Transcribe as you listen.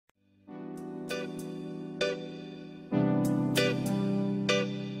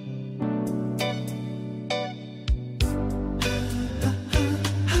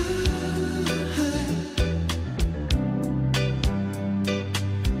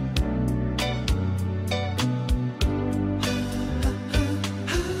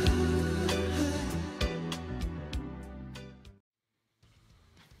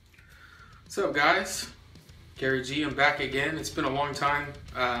What's up, guys? Gary G. I'm back again. It's been a long time.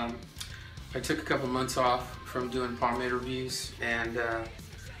 I took a couple months off from doing Pomade reviews and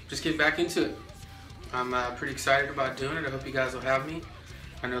just getting back into it. I'm pretty excited about doing it. I hope you guys will have me.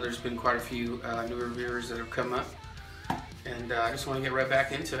 I know there's been quite a few new reviewers that have come up, and I just want to get right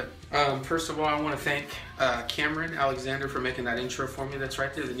back into it. First of all, I want to thank Cameron Alexander for making that intro for me. That's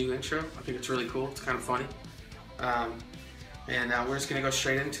right there, the new intro. I think it's really cool. It's kind of funny. And we're just going to go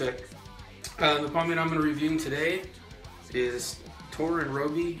straight into it. The pomade I'm going to review today is Toar and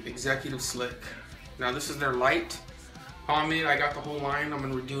Roby Executive Slick. Now this is their light pomade. I got the whole line. I'm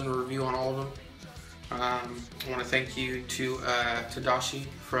going to be doing a review on all of them. I want to thank you to Tadashi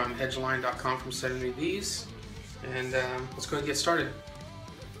from hedgeline.com for sending me these. And let's go ahead and get started.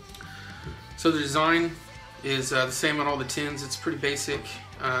 So the design is the same on all the tins. It's pretty basic.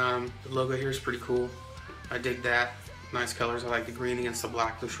 The logo here is pretty cool. I dig that. Nice colors. I like the green against the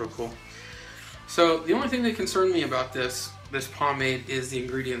black. Looks real cool. So the only thing that concerned me about this pomade is the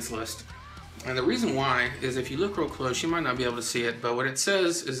ingredients list. And the reason why is if you look real close, you might not be able to see it, but what it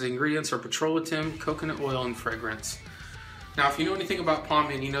says is the ingredients are petroleum, coconut oil, and fragrance. Now if you know anything about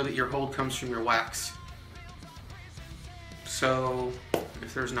pomade, you know that your hold comes from your wax. So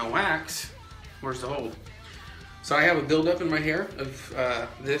if there's no wax, where's the hold? So I have a buildup in my hair of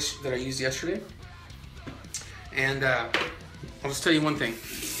this that I used yesterday. And I'll just tell you one thing.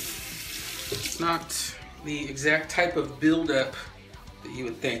 It's not the exact type of buildup that you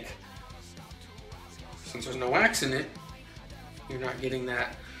would think. Since there's no wax in it, you're not getting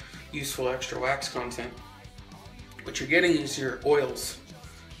that useful extra wax content. What you're getting is your oils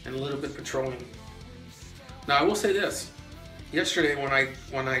and a little bit of petroleum. Now I will say this. Yesterday when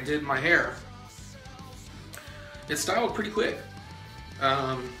I did my hair, it styled pretty quick.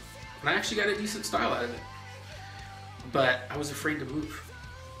 And I actually got a decent style out of it. But I was afraid to move.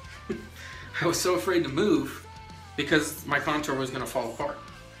 I was so afraid to move because my contour was going to fall apart.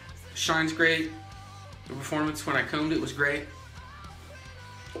 Shine's great. The performance when I combed it was great.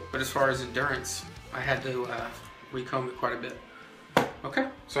 But as far as endurance, I had to recomb it quite a bit. Okay,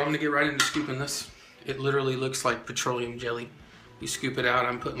 so I'm going to get right into scooping this. It literally looks like petroleum jelly. You scoop it out,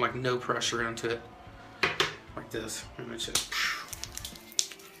 I'm putting like no pressure into it. Like this. And it's just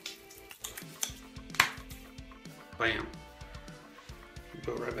bam.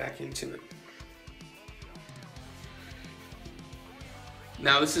 Go right back into it.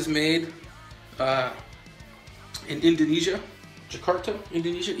 Now this is made in Indonesia, Jakarta,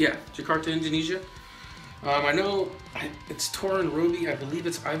 Indonesia. Yeah, Jakarta, Indonesia. I know it's Toar and Roby. I believe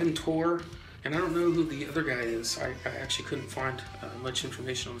it's Ivan Toar, and I don't know who the other guy is. I actually couldn't find much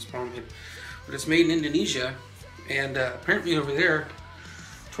information on this pomade, but it's made in Indonesia, and apparently over there,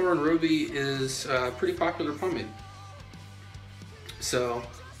 Toar and Roby is a pretty popular pomade. So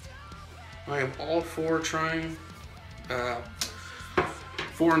I am all for trying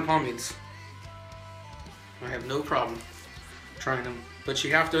foreign pomades. I have no problem trying them, but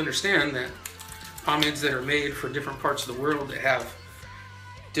you have to understand that pomades that are made for different parts of the world that have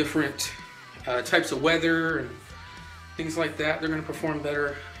different types of weather and things like that, they're going to perform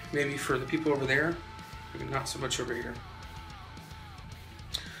better maybe for the people over there, but not so much over here.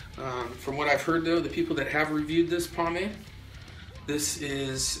 From what I've heard though, the people that have reviewed this pomade, this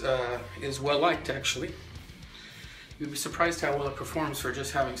is well liked actually. You'd be surprised how well it performs for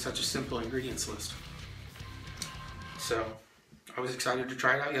just having such a simple ingredients list. So I was excited to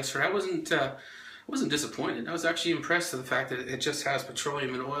try it out yesterday. I wasn't disappointed. I was actually impressed with the fact that it just has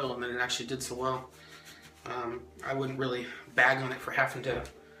petroleum and oil and that it actually did so well. I wouldn't really bag on it for having to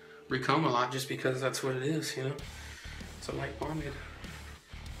recomb a lot just because that's what it is, you know. It's a light pomade.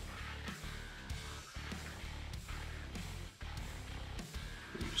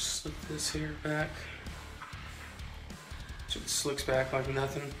 Just slip this hair back. So it slicks back like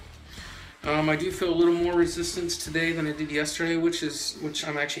nothing. I do feel a little more resistance today than I did yesterday, which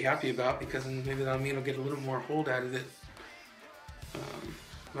I'm actually happy about because maybe that'll mean I'll get a little more hold out of it.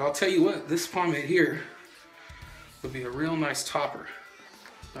 But I'll tell you what, this pomade here would be a real nice topper.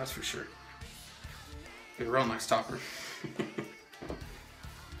 That's for sure. Be a real nice topper.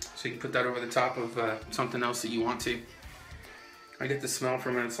 So you can put that over the top of something else that you want to. I get the smell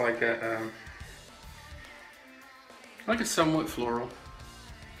from it. It's like a somewhat floral.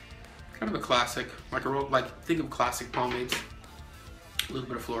 Kind of a classic, think of classic pomades. A little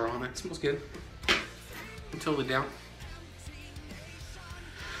bit of floral on it. It smells good. I'm totally down.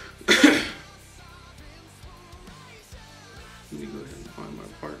 Let me go ahead and find my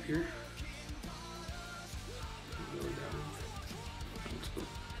part here. Go down. Let's go.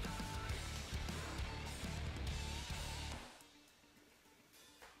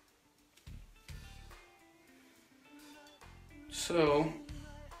 So,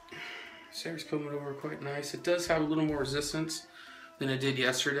 Sarah's coming over quite nice. It does have a little more resistance than it did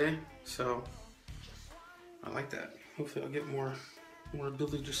yesterday, so I like that. Hopefully I'll get more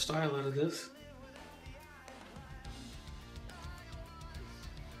ability to style out of this.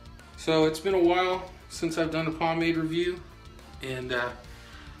 So it's been a while since I've done a pomade review, and I'm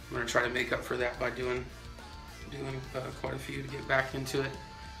going to try to make up for that by doing quite a few to get back into it.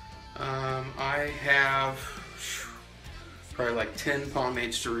 I have probably like 10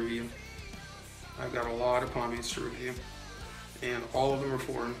 pomades to review. I've got a lot of pomades to review, and all of them are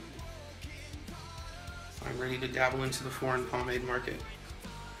foreign. I'm ready to dabble into the foreign pomade market.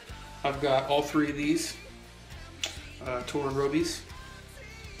 I've got all 3 of these Toar and Roby's.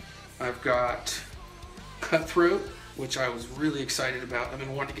 I've got Cutthroat, which I was really excited about. I've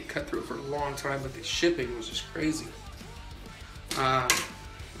been wanting to get Cutthroat for a long time, but the shipping was just crazy.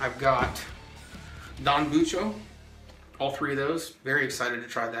 I've got Don Bucho, all 3 of those. Very excited to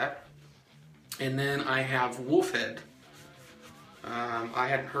try that. And then I have Wolfhead. I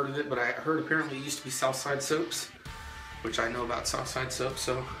hadn't heard of it, but I heard apparently it used to be Southside soaps, which I know about Southside soap,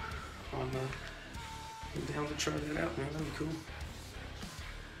 so I'm down to try that out, man. That'd be cool.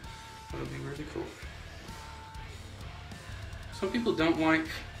 That'll be really cool. Some people don't like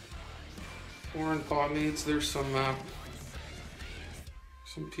foreign pomades. There's some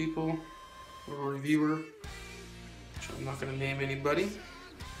people, or a reviewer, which I'm not going to name anybody,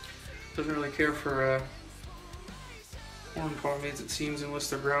 doesn't really care for foreign pomades, it seems, unless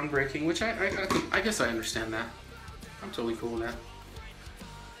they're groundbreaking, which I guess I understand that. I'm totally cool with that.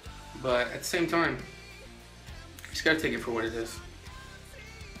 But at the same time, you just got to take it for what it is.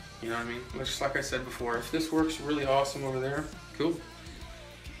 You know what I mean? Just like I said before, if this works really awesome over there, cool.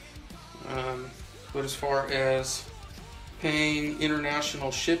 But as far as paying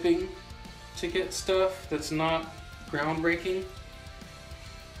international shipping to get stuff that's not groundbreaking,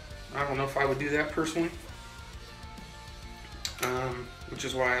 I don't know if I would do that personally. Which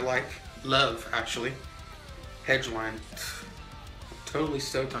is why I love actually, Hedgeline. Totally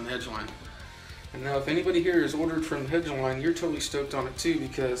stoked on Hedgeline. And now if anybody here is ordered from Hedgeline, you're totally stoked on it too,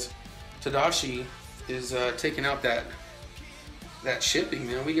 because Tadashi is taking out that shipping,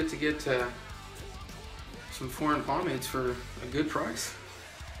 man. We get to get some foreign pomades for a good price.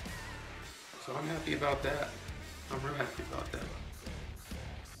 So I'm happy about that. I'm real happy about that.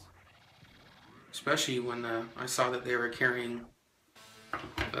 Especially when I saw that they were carrying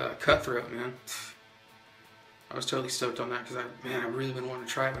Cutthroat, man. I was totally stoked on that, because I really been wanting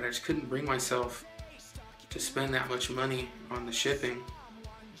to try it, but I just couldn't bring myself to spend that much money on the shipping.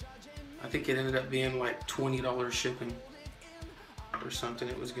 I think it ended up being like $20 shipping or something.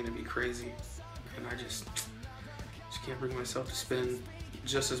 It was going to be crazy, and I just can't bring myself to spend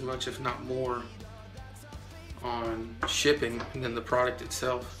just as much, if not more, on shipping than the product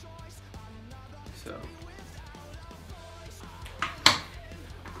itself. So,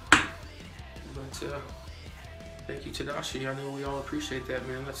 but thank you, Tadashi. I know we all appreciate that,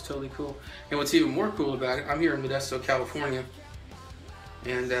 man. That's totally cool. And what's even more cool about it, I'm here in Modesto, California,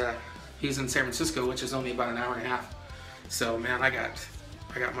 and he's in San Francisco, which is only about an hour and a half. So, man, I got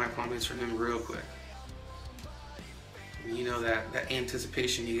my pomades from him real quick. And you know that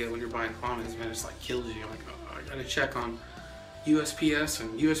anticipation you get when you're buying pomades, man, it's like kills you. You're like, oh, I gotta check on USPS,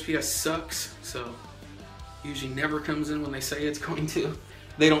 and USPS sucks. So, usually never comes in when they say it's going to.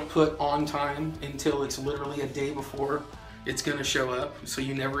 They don't put on time until it's literally a day before it's gonna show up. So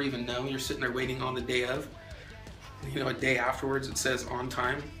you never even know. You're sitting there waiting on the day of. You know, a day afterwards it says on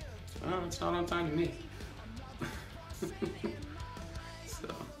time. Oh, it's not on time to me. So,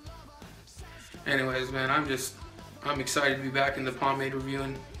 anyways, man, I'm excited to be back in the pomade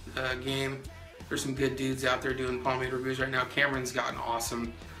reviewing game. There's some good dudes out there doing pomade reviews right now. Cameron's gotten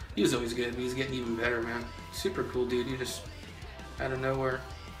awesome. He was always good, but he's getting even better, man. Super cool dude. He just out of nowhere,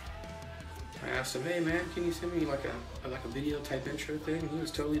 I asked him, hey man, can you send me like a video type intro thing? And he was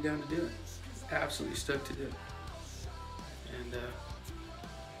totally down to do it. Absolutely stoked to do it. And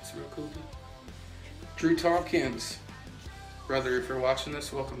it's a real cool dude. Drew Tompkins, brother, if you're watching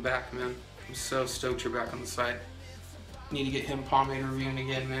this, welcome back, man. I'm so stoked you're back on the site. Need to get him pomade reviewing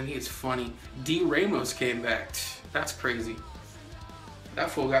again, man. He is funny. D. Ramos came back. That's crazy. That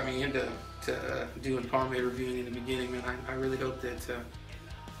fool got me into doing pomade reviewing in the beginning, man. I really hope that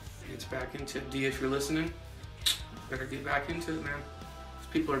it's back into it. D, if you're listening, better get back into it, man. These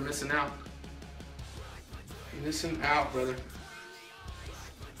people are missing out. Missing out, brother.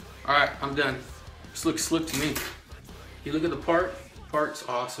 Alright, I'm done. This looks slick to me. You look at the part's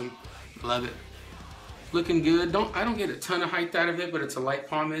awesome. Love it. Looking good. I don't get a ton of height out of it, but it's a light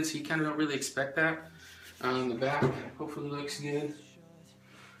pomade, so you kind of don't really expect that. On the back, hopefully looks good.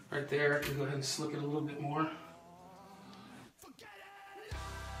 Right there, I can go ahead and slick it a little bit more. Right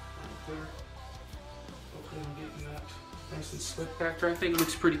there. Hopefully I'm getting that nice and slick back there. I think it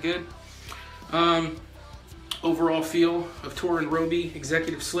looks pretty good. Overall feel of Toar and Roby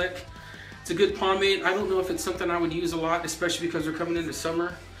Executive Slick. It's a good pomade. I don't know if it's something I would use a lot, especially because we're coming into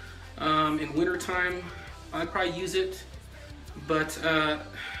summer. In winter time, I'd probably use it. But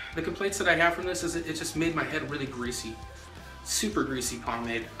the complaints that I have from this is it just made my head really greasy. Super greasy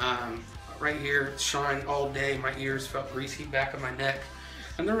pomade. Right here, it's shine all day. My ears felt greasy, back of my neck.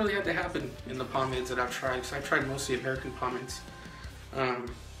 And that really had to happen in the pomades that I've tried. So I've tried mostly American pomades. And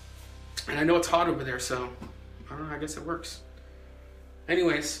I know it's hot over there, so I don't know, I guess it works.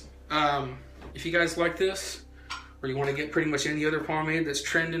 Anyways, if you guys like this, or you want to get pretty much any other pomade that's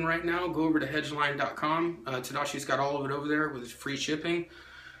trending right now, go over to hedgeline.com. Tadashi's got all of it over there with free shipping.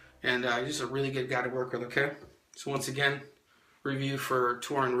 And he's just a really good guy to work with, okay? So once again, review for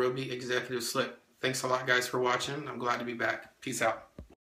Toar and Roby Executive Slick. Thanks a lot, guys, for watching. I'm glad to be back. Peace out.